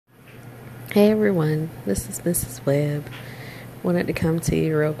Hey everyone, this is Mrs. Webb. Wanted to come to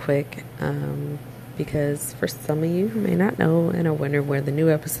you real quick because for some of you who may not know and are wondering where the new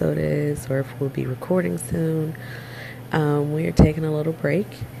episode is or if we'll be recording soon, we are taking a little break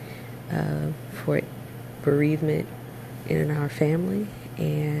for bereavement in our family,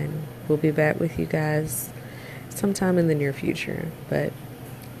 and we'll be back with you guys sometime in the near future. But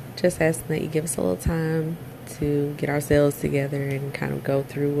just asking that you give us a little time to get ourselves together and kind of go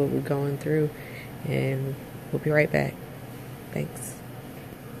through what we're going through, and we'll be right back. Thanks.